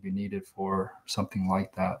medication will be needed for something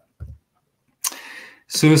like that.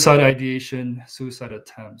 Suicide ideation, suicide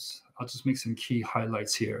attempts. I'll just make some key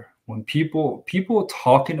highlights here. When people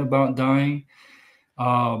talking about dying,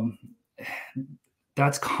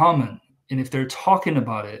 that's common. And if they're talking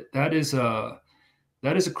about it, that is a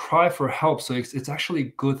cry for help. So it's actually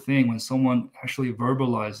a good thing when someone actually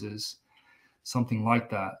verbalizes something like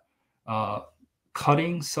that.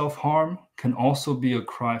 Cutting, self-harm can also be a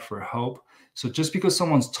cry for help. So just because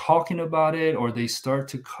someone's talking about it or they start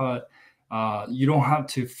to cut, you don't have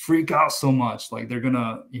to freak out so much like they're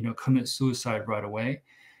gonna commit suicide right away.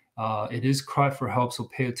 It is cry for help, so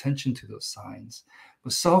pay attention to those signs.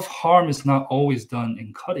 But self-harm is not always done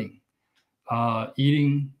in cutting.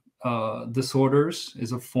 Eating disorders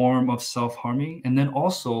is a form of self-harming, and then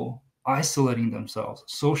also isolating themselves.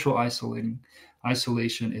 Social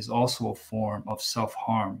isolation is also a form of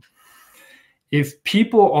self-harm. If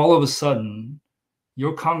people all of a sudden,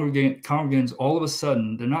 your congregants all of a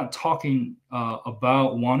sudden, they're not talking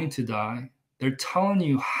about wanting to die, they're telling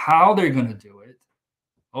you how they're going to do it,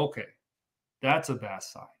 okay, that's a bad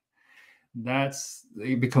sign.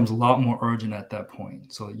 it becomes a lot more urgent at that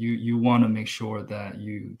point. So you want to make sure that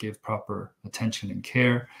you give proper attention and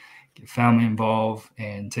care, get family involved,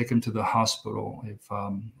 and take them to the hospital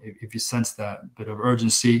if you sense that bit of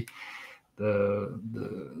urgency.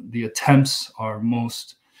 The attempts are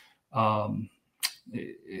most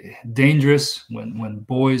dangerous when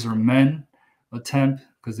boys or men attempt,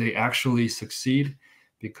 because they actually succeed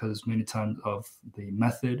because many times of the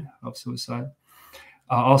method of suicide.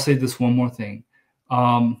 I'll say this one more thing.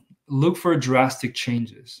 Look for drastic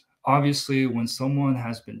changes. Obviously, when someone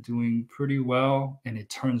has been doing pretty well and it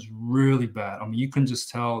turns really bad, I mean, you can just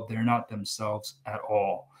tell they're not themselves at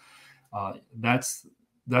all. That's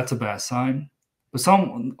a bad sign. But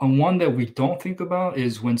one that we don't think about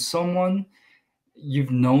is when someone,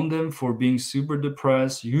 you've known them for being super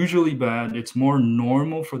depressed, usually bad. It's more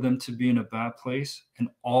normal for them to be in a bad place. And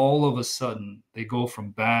all of a sudden, they go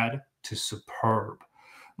from bad to superb.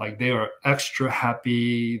 Like they are extra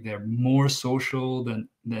happy. They're more social than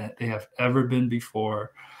they have ever been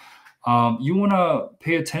before. You want to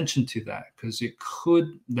pay attention to that, because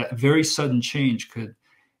that very sudden change could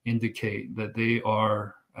indicate that they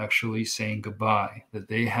are actually saying goodbye, that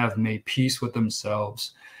they have made peace with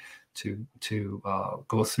themselves to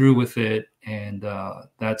go through with it. And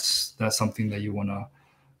that's something that you want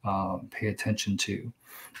to pay attention to.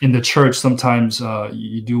 In the church, sometimes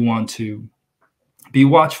you do want to be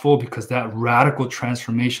watchful, because that radical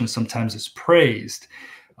transformation sometimes is praised.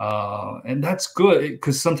 And that's good,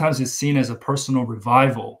 because sometimes it's seen as a personal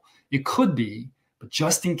revival. It could be, but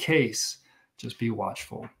just in case, just be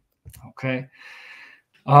watchful. Okay.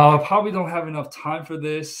 Probably don't have enough time for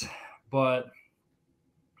this, but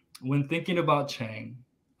when thinking about Chang,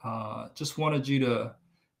 just wanted you to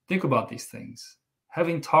think about these things.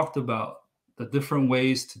 Having talked about the different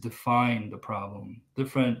ways to define the problem,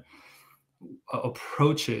 different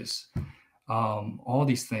approaches, all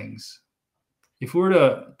these things. If we were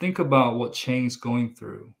to think about what Chang's going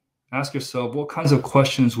through, ask yourself, what kinds of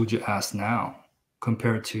questions would you ask now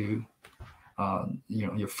compared to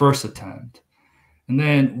your first attempt? And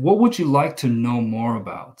then what would you like to know more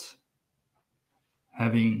about?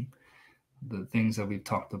 Having the things that we've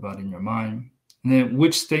talked about in your mind. And then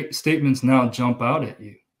which statements now jump out at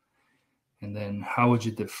you? And then how would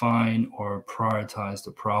you define or prioritize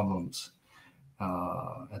the problems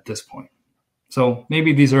at this point? So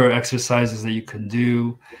maybe these are exercises that you can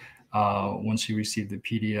do once you receive the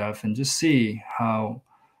PDF, and just see how,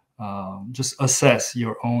 just assess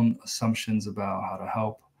your own assumptions about how to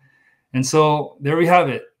help. And so there we have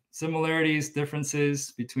it. Similarities,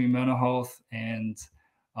 differences between mental health and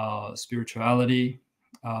spirituality.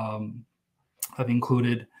 I've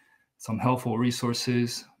included some helpful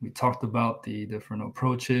resources. We talked about the different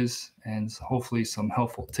approaches and hopefully some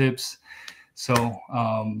helpful tips. So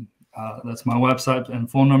that's my website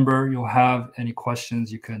and phone number. You'll have any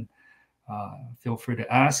questions, you can feel free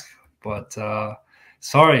to ask. But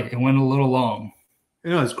sorry, it went a little long.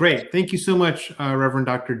 No, it's great. Thank you so much, Reverend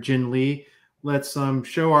Dr. Jin Lee. Let's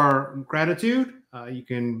show our gratitude. You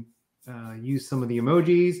can use some of the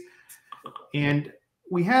emojis. And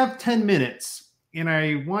we have 10 minutes. And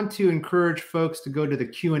I want to encourage folks to go to the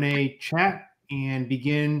Q&A chat and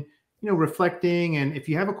begin, reflecting. And if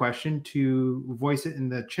you have a question, to voice it in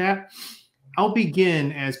the chat. I'll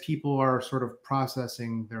begin as people are sort of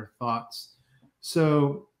processing their thoughts.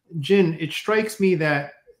 So, Jin, it strikes me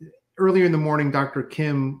that earlier in the morning, Dr.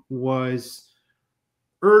 Kim was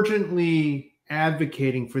urgently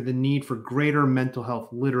advocating for the need for greater mental health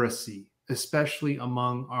literacy, especially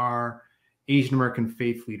among our Asian American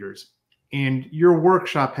faith leaders. And your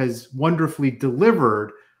workshop has wonderfully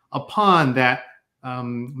delivered upon that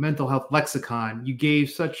mental health lexicon. You gave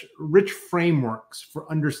such rich frameworks for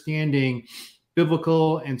understanding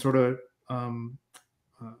biblical and sort of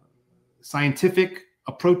scientific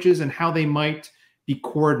approaches and how they might be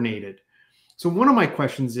coordinated. So one of my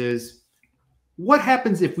questions is, what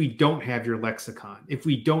happens if we don't have your lexicon, if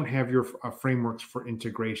we don't have your frameworks for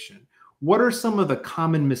integration? What are some of the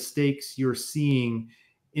common mistakes you're seeing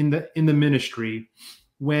in the ministry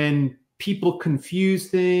when people confuse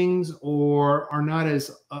things or are not as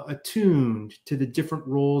attuned to the different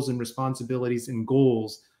roles and responsibilities and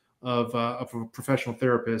goals of a professional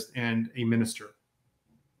therapist and a minister?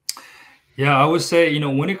 Yeah, I would say,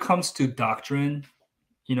 when it comes to doctrine,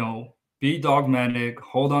 be dogmatic,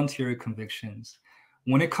 hold on to your convictions.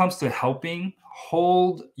 When it comes to helping,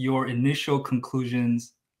 hold your initial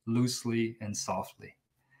conclusions loosely and softly,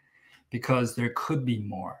 because there could be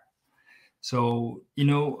more. So,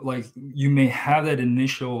 like you may have that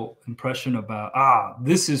initial impression about,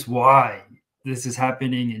 this is why this is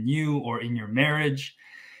happening in you or in your marriage.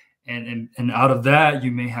 And out of that,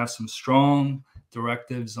 you may have some strong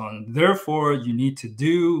directives on, therefore, you need to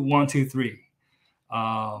do 1, 2, 3.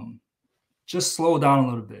 Just slow down a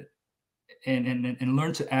little bit and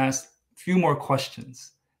learn to ask a few more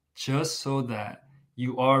questions, just so that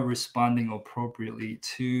you are responding appropriately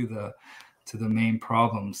to the main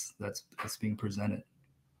problems that's being presented.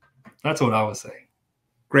 That's what I would say.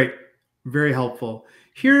 Great. Very helpful.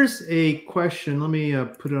 Here's a question. Let me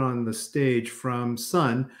put it on the stage from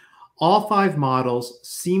Sun. All 5 models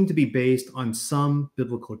seem to be based on some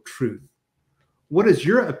biblical truth. What is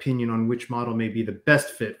your opinion on which model may be the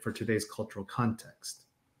best fit for today's cultural context?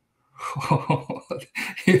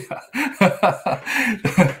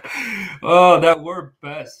 Oh, that word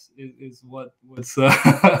 "best" is what's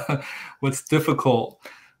difficult.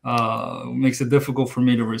 Makes it difficult for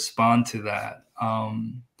me to respond to that.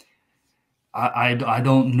 I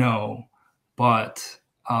don't know, but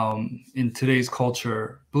in today's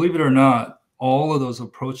culture, believe it or not, all of those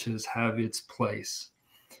approaches have its place.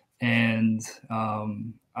 And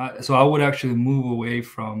so I would actually move away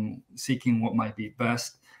from seeking what might be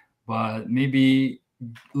best, but maybe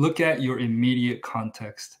look at your immediate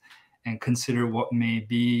context and consider what may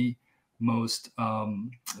be most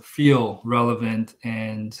feel relevant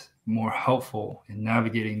and more helpful in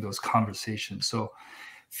navigating those conversations. So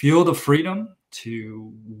feel the freedom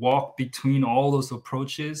to walk between all those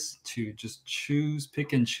approaches, to just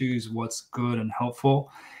pick and choose what's good and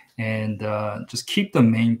helpful, and just keep the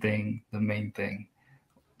main thing,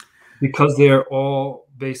 because they're all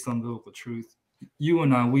based on biblical truth. You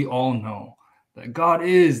and I, we all know that God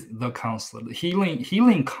is the counselor. The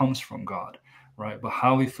healing comes from God, right? But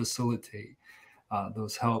how we facilitate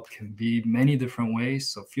those help can be many different ways.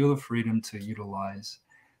 So feel the freedom to utilize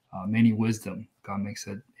many wisdom God makes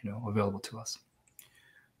it, available to us.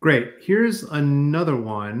 Great. Here's another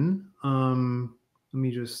one.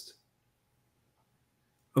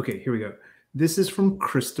 Okay, here we go. This is from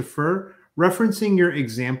Christopher. Referencing your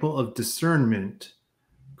example of discernment,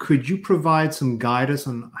 could you provide some guidance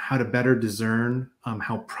on how to better discern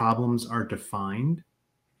how problems are defined?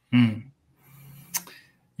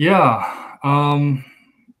 Yeah.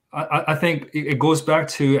 I think it goes back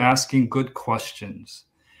to asking good questions,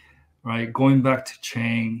 right? Going back to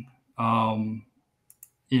Chang,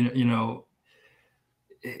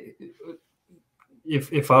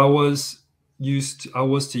 if I was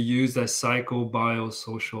to use that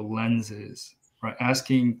psychobiosocial lenses, right?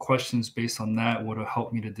 Asking questions based on that would have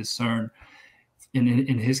helped me to discern.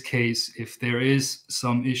 In his case, if there is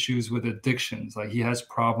some issues with addictions, like he has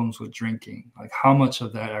problems with drinking, like how much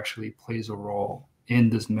of that actually plays a role in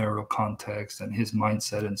this marital context and his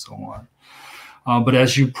mindset and so on. But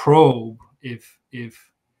as you probe, if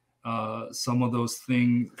some of those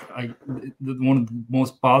things, one of the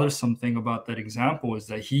most bothersome thing about that example is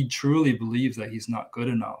that he truly believes that he's not good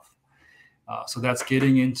enough. So that's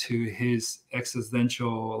getting into his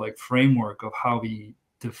existential framework of how he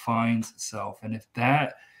defines self. And if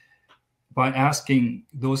that, by asking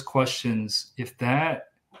those questions, if that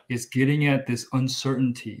is getting at this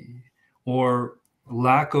uncertainty or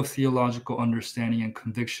lack of theological understanding and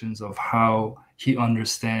convictions of how he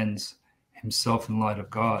understands himself in light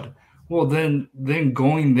of God, well, then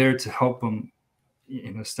going there to help him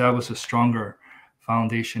establish a stronger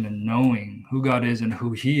foundation in knowing who God is and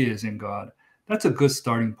who he is in God, that's a good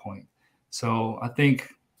starting point. So I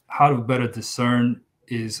think how to better discern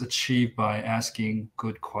is achieved by asking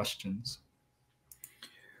good questions.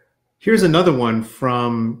 Here's another one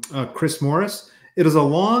from Chris Morris. It is a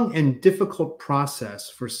long and difficult process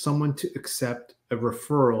for someone to accept a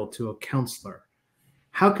referral to a counselor.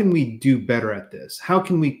 How can we do better at this? How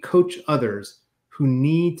can we coach others who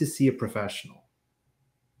need to see a professional?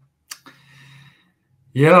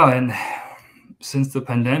 Yeah, and since the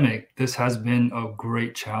pandemic, this has been a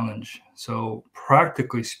great challenge. So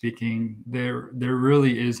practically speaking, there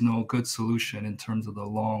really is no good solution in terms of the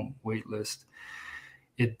long wait list.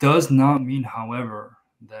 It does not mean, however,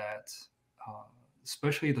 that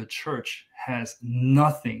especially the church has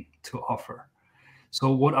nothing to offer.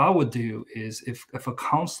 So what I would do is if a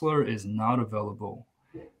counselor is not available,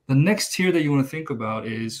 the next tier that you want to think about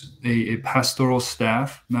is a pastoral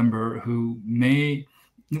staff member who may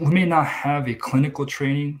not have a clinical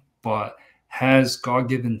training, but has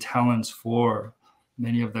God-given talents for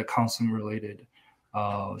many of the counseling-related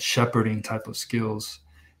shepherding type of skills.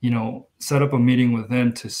 Set up a meeting with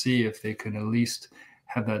them to see if they can at least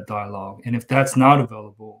have that dialogue. And if that's not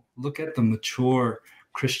available, look at the mature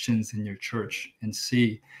Christians in your church and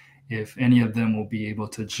see if any of them will be able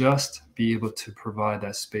to provide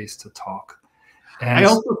that space to talk. I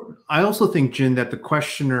also think, Jin, that the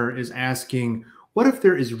questioner is asking, what if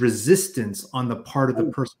there is resistance on the part of the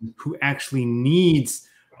person who actually needs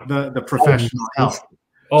the professional help?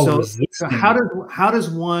 So how does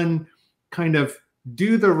one kind of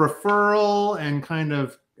do the referral and kind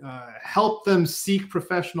of help them seek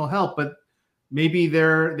professional help, but maybe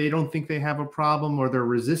they don't think they have a problem, or they're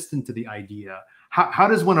resistant to the idea? How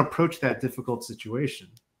does one approach that difficult situation?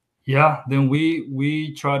 Yeah, then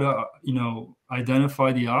we try to,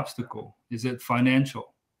 identify the obstacle. Is it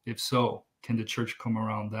financial? If so, can the church come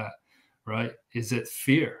around that, right? Is it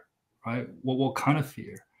fear, right? What kind of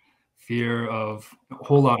fear? Fear of a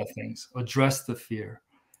whole lot of things. Address the fear.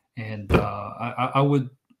 And I would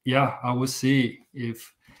see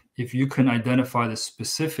if you can identify the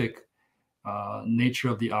specific nature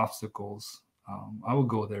of the obstacles, I would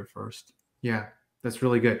go there first. Yeah, that's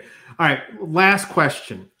really good. All right, last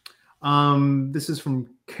question. This is from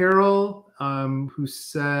Carol, who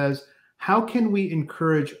says, how can we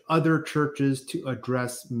encourage other churches to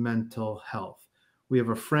address mental health? We have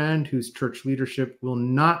a friend whose church leadership will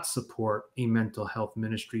not support a mental health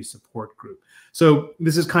ministry support group. So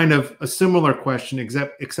this is kind of a similar question,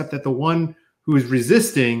 except that the one who is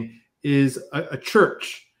resisting is a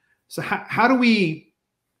church. So how do we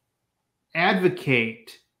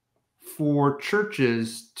advocate for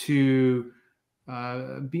churches to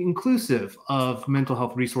be inclusive of mental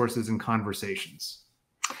health resources and conversations?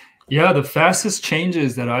 Yeah, the fastest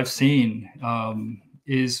changes that I've seen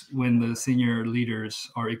is when the senior leaders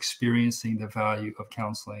are experiencing the value of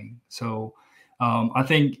counseling. So I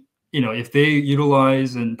think, if they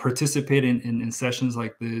utilize and participate in sessions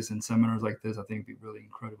like this and seminars like this, I think it'd be really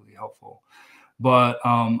incredibly helpful. But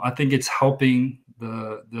I think it's helping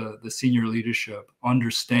the senior leadership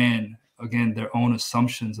understand, again, their own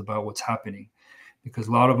assumptions about what's happening, because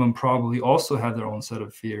a lot of them probably also have their own set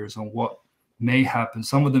of fears on what may happen.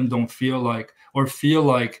 Some of them don't feel like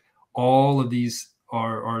all of these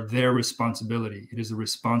are their responsibility. It is the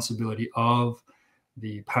responsibility of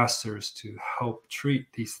the pastors to help treat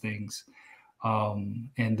these things.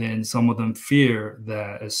 And then some of them fear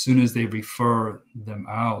that as soon as they refer them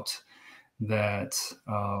out, that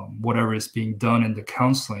whatever is being done in the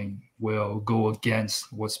counseling will go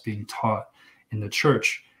against what's being taught in the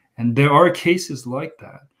church. And there are cases like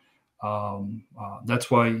that.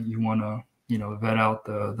 That's why you want to, vet out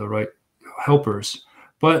the right helpers.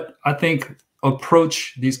 But I think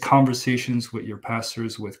approach these conversations with your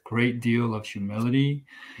pastors with great deal of humility,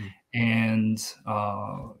 and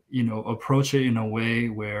approach it in a way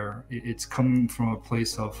where it's coming from a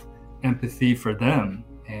place of empathy for them,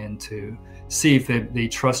 and to see if they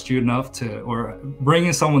trust you enough to, or bring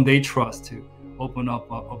in someone they trust to open up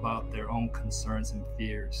about their own concerns and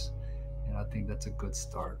fears. And I think that's a good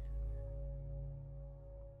start.